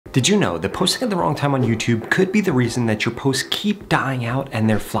Did you know that posting at the wrong time on YouTube could be the reason that your posts keep dying out and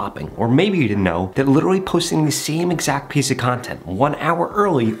they're flopping? Or maybe you didn't know that literally posting the same exact piece of content 1 hour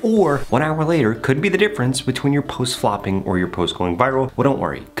early or 1 hour later could be the difference between your post flopping or your post going viral. Well, don't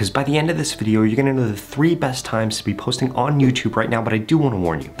worry, because by the end of this video, you're gonna know the 3 best times to be posting on YouTube right now, but I do wanna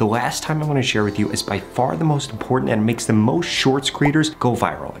warn you, the last time I'm gonna share with you is by far the most important and makes the most shorts creators go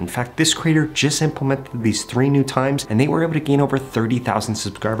viral. In fact, this creator just implemented these 3 new times and they were able to gain over 30,000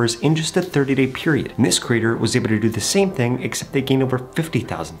 subscribers in just a 30-day period. And this creator was able to do the same thing, except they gained over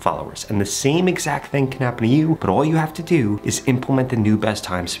 50,000 followers. And the same exact thing can happen to you, but all you have to do is implement the new best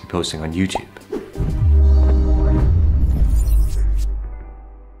times to be posting on YouTube.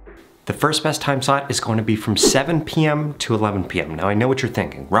 The first best time slot is going to be from 7 p.m. to 11 p.m. Now I know what you're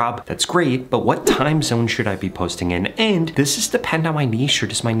thinking, Rob, that's great, but what time zone should I be posting in? And does this depend on my niche, or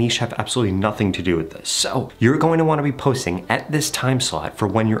does my niche have absolutely nothing to do with this? So you're going to want to be posting at this time slot for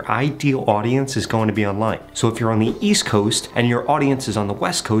when your ideal audience is going to be online. So if you're on the East Coast and your audience is on the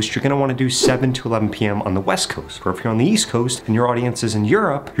West Coast, you're going to want to do 7 to 11 p.m. on the West Coast. Or if you're on the East Coast and your audience is in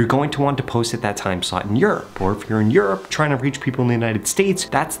Europe, you're going to want to post at that time slot in Europe. Or if you're in Europe trying to reach people in the United States,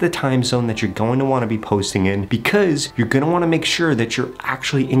 that's the time zone that you're going to want to be posting in, because you're going to want to make sure that you're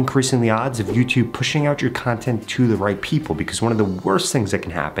actually increasing the odds of YouTube pushing out your content to the right people. Because one of the worst things that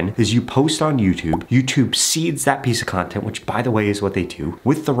can happen is you post on YouTube, YouTube seeds that piece of content, which by the way is what they do,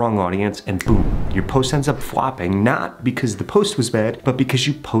 with the wrong audience, and boom, your post ends up flopping, not because the post was bad, but because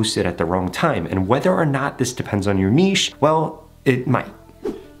you posted at the wrong time. And whether or not this depends on your niche, well, it might.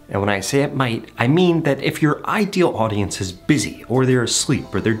 And when I say it might, I mean that if your ideal audience is busy, or they're asleep,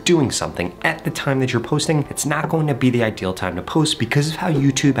 or they're doing something at the time that you're posting, it's not going to be the ideal time to post because of how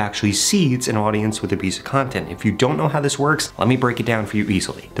YouTube actually seeds an audience with a piece of content. If you don't know how this works, let me break it down for you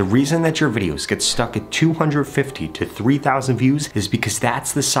easily. The reason that your videos get stuck at 250 to 3,000 views is because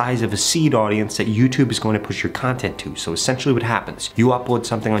that's the size of a seed audience that YouTube is going to push your content to. So essentially what happens, you upload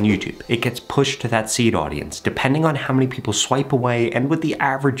something on YouTube, it gets pushed to that seed audience. Depending on how many people swipe away and what the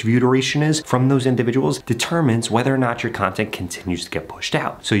average view duration is from those individuals determines whether or not your content continues to get pushed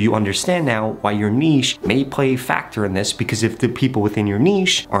out. So you understand now why your niche may play a factor in this, because if the people within your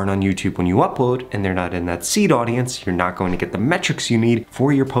niche aren't on YouTube when you upload and they're not in that seed audience, you're not going to get the metrics you need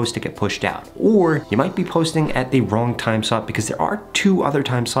for your post to get pushed out. Or you might be posting at the wrong time slot, because there are 2 other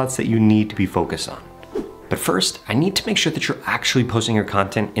time slots that you need to be focused on. But first, I need to make sure that you're actually posting your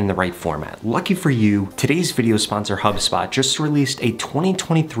content in the right format. Lucky for you, today's video sponsor HubSpot just released a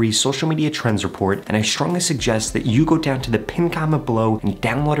 2023 social media trends report, and I strongly suggest that you go down to the pinned comment below and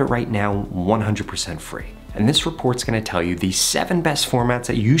download it right now 100% free. And this report's gonna tell you the 7 best formats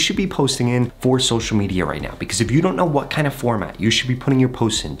that you should be posting in for social media right now. Because if you don't know what kind of format you should be putting your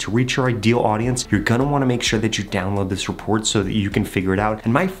posts in to reach your ideal audience, you're gonna wanna make sure that you download this report so that you can figure it out.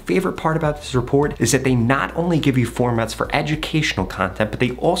 And my favorite part about this report is that they not only give you formats for educational content, but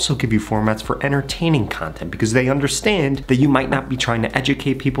they also give you formats for entertaining content, because they understand that you might not be trying to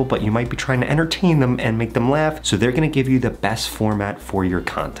educate people, but you might be trying to entertain them and make them laugh. So they're gonna give you the best format for your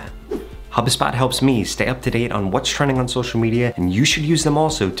content. HubSpot helps me stay up to date on what's trending on social media, and you should use them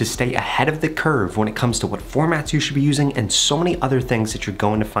also to stay ahead of the curve when it comes to what formats you should be using and so many other things that you're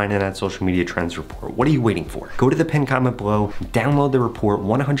going to find in that social media trends report. What are you waiting for? Go to the pinned comment below, download the report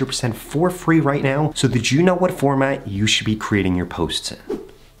 100% for free right now so that you know what format you should be creating your posts in.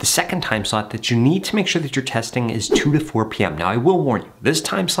 The second time slot that you need to make sure that you're testing is 2 to 4 p.m. Now I will warn you, this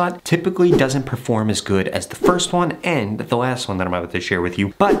time slot typically doesn't perform as good as the first one and the last one that I'm about to share with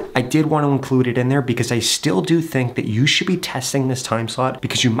you, but I did want to include it in there because I still do think that you should be testing this time slot,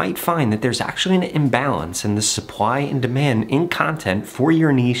 because you might find that there's actually an imbalance in the supply and demand in content for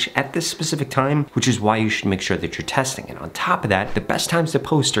your niche at this specific time, which is why you should make sure that you're testing it. On top of that, the best times to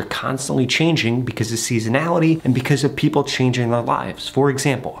post are constantly changing because of seasonality and because of people changing their lives. For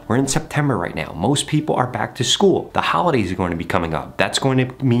example, we're in September right now. Most people are back to school. The holidays are going to be coming up. That's going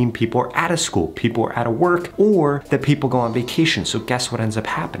to mean people are out of school, people are out of work, or that people go on vacation. So guess what ends up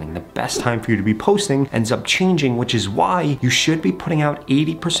happening? The best time for you to be posting ends up changing, which is why you should be putting out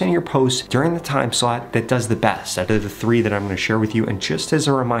 80% of your posts during the time slot that does the best out of the 3 that I'm going to share with you. And just as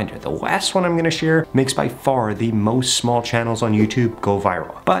a reminder, the last one I'm going to share makes by far the most small channels on YouTube go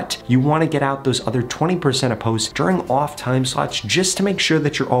viral. But you want to get out those other 20% of posts during off time slots just to make sure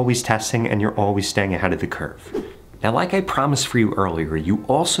that you're always testing and you're always staying ahead of the curve. Now, like I promised for you earlier, you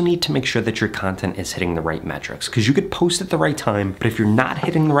also need to make sure that your content is hitting the right metrics, because you could post at the right time, but if you're not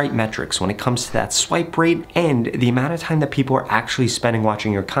hitting the right metrics when it comes to that swipe rate and the amount of time that people are actually spending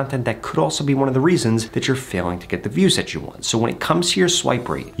watching your content, that could also be one of the reasons that you're failing to get the views that you want. So when it comes to your swipe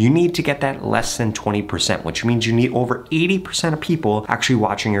rate, you need to get that less than 20%, which means you need over 80% of people actually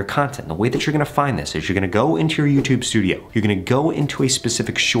watching your content. The way that you're gonna find this is you're gonna go into your YouTube studio, you're gonna go into a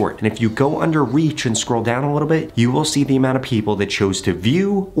specific short, and if you go under reach and scroll down a little bit, you will see the amount of people that chose to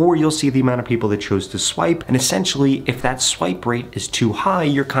view, or you'll see the amount of people that chose to swipe. And essentially, if that swipe rate is too high,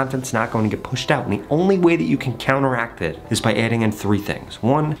 your content's not going to get pushed out. And the only way that you can counteract it is by adding in 3 things.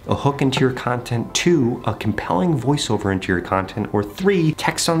 1, a hook into your content. 2, a compelling voiceover into your content. Or 3,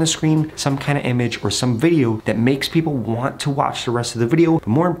 text on the screen, some kind of image or some video that makes people want to watch the rest of the video. But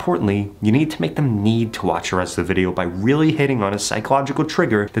more importantly, you need to make them need to watch the rest of the video by really hitting on a psychological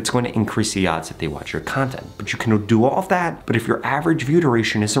trigger that's going to increase the odds that they watch your content. But you can do all of that, but if your average view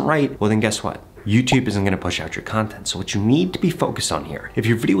duration isn't right, well then guess what? YouTube isn't gonna push out your content. So what you need to be focused on here, if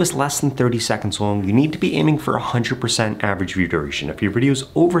your video is less than 30 seconds long, you need to be aiming for 100% average view duration. If your video is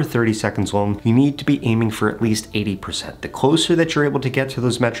over 30 seconds long, you need to be aiming for at least 80%. The closer that you're able to get to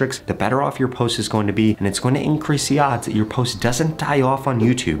those metrics, the better off your post is going to be, and it's going to increase the odds that your post doesn't die off on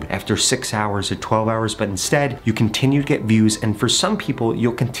YouTube after 6 hours or 12 hours, but instead you continue to get views. And for some people,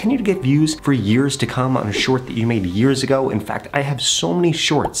 you'll continue to get views for years to come on a short that you made years ago. In fact, I have so many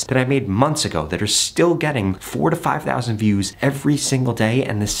shorts that I made months ago that are still getting 4,000 to 5,000 views every single day,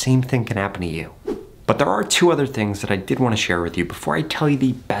 and the same thing can happen to you. But there are 2 other things that I did want to share with you before I tell you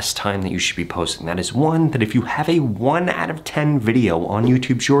the best time that you should be posting. That is 1, that if you have a 1 out of 10 video on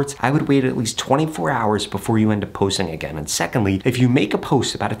YouTube Shorts, I would wait at least 24 hours before you end up posting again. And secondly, if you make a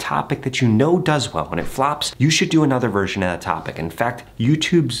post about a topic that you know does well and it flops, you should do another version of that topic. In fact,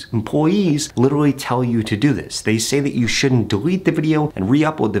 YouTube's employees literally tell you to do this. They say that you shouldn't delete the video and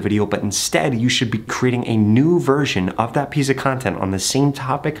re-upload the video, but instead you should be creating a new version of that piece of content on the same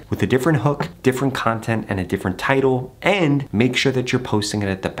topic with a different hook, different content, and a different title, and make sure that you're posting it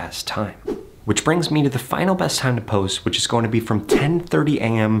at the best time. Which brings me to the final best time to post, which is going to be from 10:30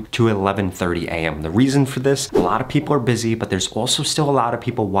 a.m. to 11:30 a.m. The reason for this, a lot of people are busy, but there's also still a lot of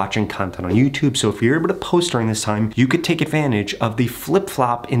people watching content on YouTube. So if you're able to post during this time, you could take advantage of the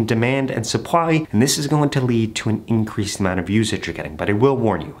flip-flop in demand and supply, and this is going to lead to an increased amount of views that you're getting. But I will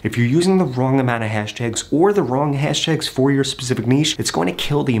warn you, if you're using the wrong amount of hashtags or the wrong hashtags for your specific niche, it's going to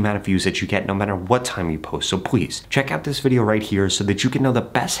kill the amount of views that you get no matter what time you post. So please check out this video right here so that you can know the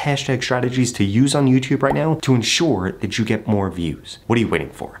best hashtag strategies to use on YouTube right now to ensure that you get more views. What are you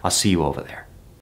waiting for? I'll see you over there.